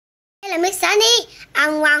là Miss Sunny.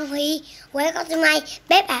 I'm Hoàng Huy. Welcome to my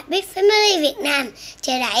Peppa Big Family Việt Nam.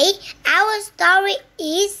 Today, our story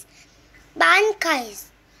is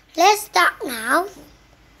Pancakes. Let's start now.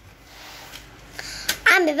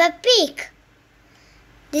 I'm Peppa Pig.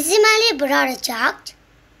 This is my little brother George.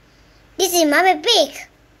 This is Mommy Pig.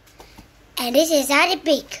 And this is Daddy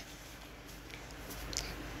Pig.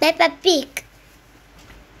 Peppa Pig.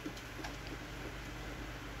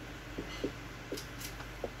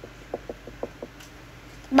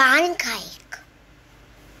 Pancake.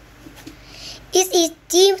 It is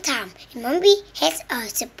tea time and Mommy has a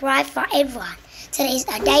surprise for everyone. Today is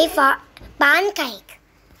a day for pancake.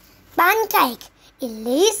 Pancake is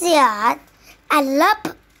delicious. I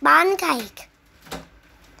love pancake.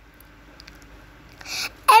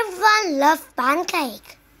 Everyone loves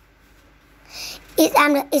pancake.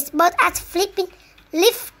 It's both as flipping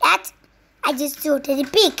lift at I just told the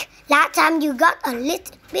pig. Last time you got a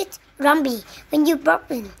little bit grumpy when you broke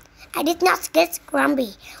in. I did not get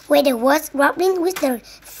grumpy when the words grumbling with the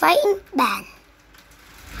fighting band.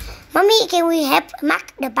 Mommy, can we help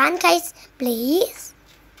make the pancakes, please?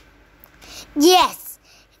 Yes,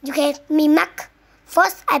 you can me make.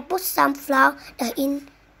 First, I put some flour in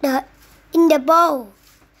the bowl.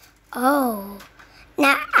 Oh,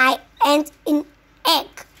 now I add in egg.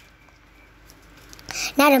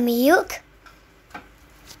 Now the milk,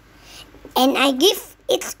 and I give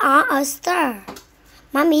it all a stir.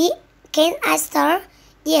 Mommy, can I stir?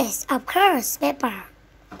 Yes, of course, Peppa.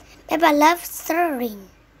 Peppa loves stirring.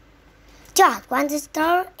 George wants to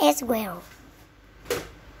stir as well.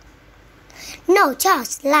 No,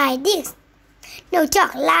 George, like this. No,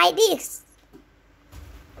 George, like this.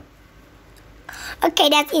 Okay,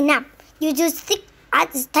 that's enough. You just sit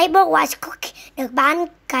at the table while cooking the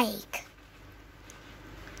pancake.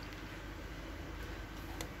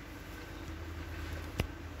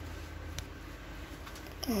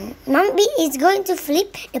 Mommy is going to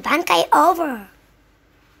flip the pancake over.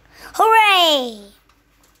 Hooray!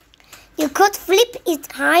 You could flip it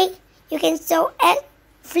high. You can so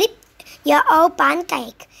flip your own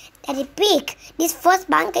pancake. Daddy Pig, this first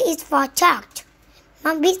pancake is for George.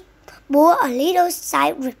 Mommy pour a little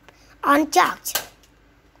syrup on George.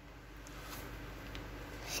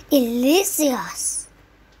 Delicious.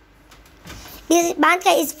 This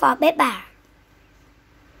pancake is for Peppa.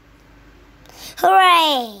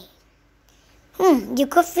 Hooray! You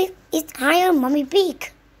could flip it higher, Mommy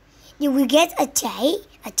Pig. You will get a chain.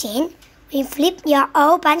 When you flip your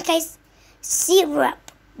old pancake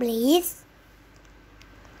syrup, please.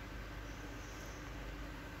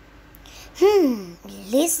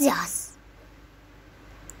 Delicious.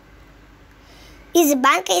 This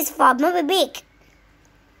pancake is for Mommy Pig.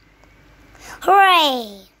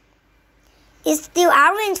 Hooray! It's still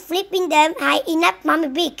orange, flipping them high enough, Mommy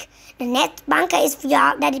Pig. The next pancake is for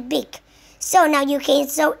your Daddy Pig. So now you can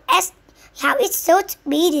show us how it's so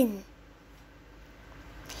beaten.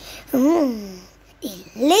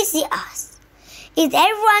 Delicious. Is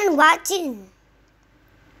everyone watching?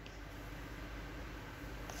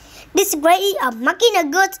 This great of making a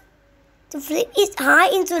good to flip it high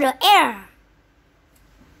into the air.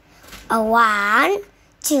 1,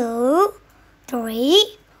 2,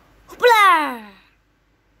 3, hoopla!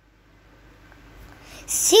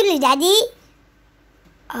 Silly Daddy.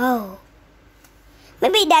 Oh,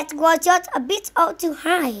 maybe that was just a bit too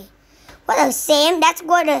high. What a shame, that's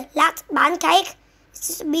what the last pancake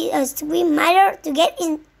should be a sweet matter to get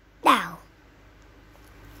in down.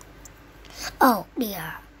 Oh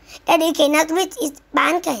dear, Daddy cannot reach his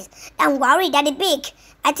pancakes. Don't worry, Daddy Pig.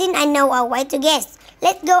 I think I know a way to guess.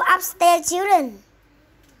 Let's go upstairs, children.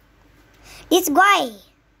 This way.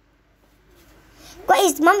 What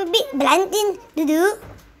is Mommy Pig planning to do?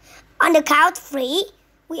 On the count 3,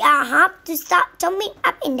 we are have to start jumping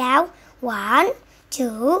up and down. 1,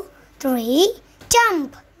 2, 3,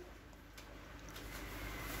 jump!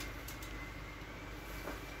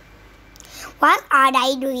 What are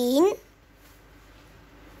they doing?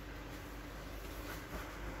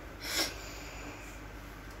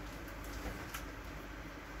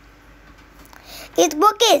 It's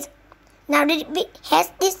working. Now the big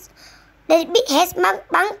has this. The big has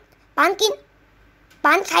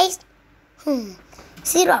pancakes.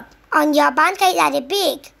 Syrup on your pancake, Daddy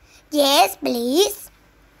Pig. Yes, please.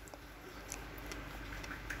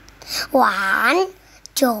 1,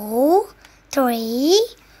 2, 3,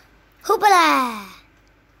 hoopla!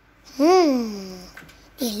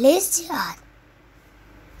 Delicious.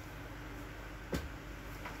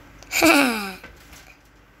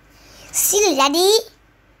 Silly Daddy.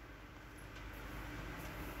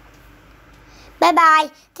 Bye bye.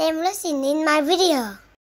 Thanks for listening in my video.